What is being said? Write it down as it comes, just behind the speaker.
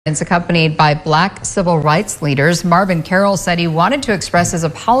Accompanied by Black civil rights leaders. Marvin Carroll said he wanted to express his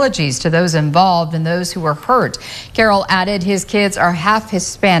apologies to those involved and those who were hurt. Carroll added his kids are half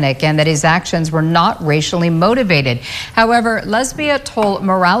Hispanic and that his actions were not racially motivated. However, Lesbia Toll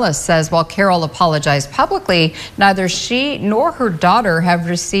Morales says while Carroll apologized publicly, neither she nor her daughter have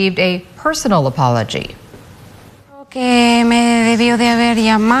received a personal apology.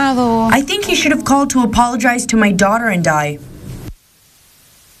 I think he should have called to apologize to my daughter and I.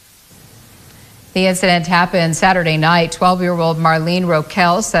 The incident happened Saturday night. 12-year-old Marlene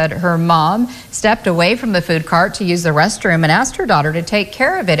Roquel said her mom stepped away from the food cart to use the restroom and asked her daughter to take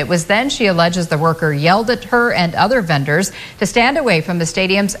care of it. It was then she alleges the worker yelled at her and other vendors to stand away from the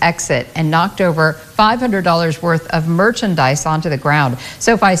stadium's exit and knocked over $500 worth of merchandise onto the ground.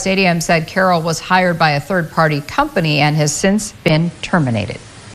 SoFi Stadium said Carroll was hired by a third-party company and has since been terminated.